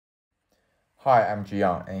Hi, I'm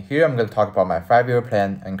Jiang, and here I'm going to talk about my 5-year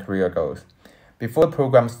plan and career goals. Before the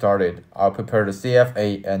program started, I'll prepare the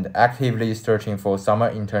CFA and actively searching for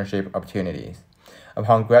summer internship opportunities.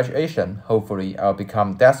 Upon graduation, hopefully I'll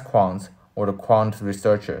become desk quant or the quant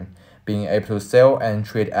researcher, being able to sell and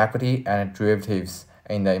trade equity and derivatives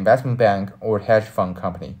in the investment bank or hedge fund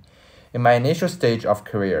company. In my initial stage of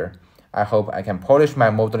career, I hope I can polish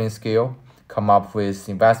my modeling skill, come up with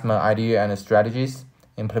investment idea and strategies,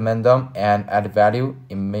 implement them, and add value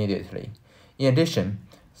immediately. In addition,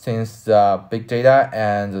 since big data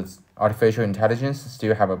and artificial intelligence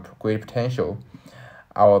still have a great potential,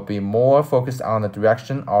 I will be more focused on the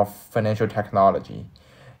direction of financial technology,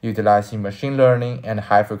 utilizing machine learning and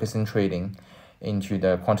high frequency trading into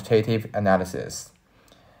the quantitative analysis.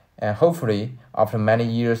 And hopefully, after many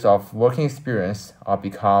years of working experience, I'll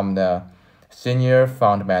become the senior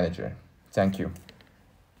fund manager. Thank you.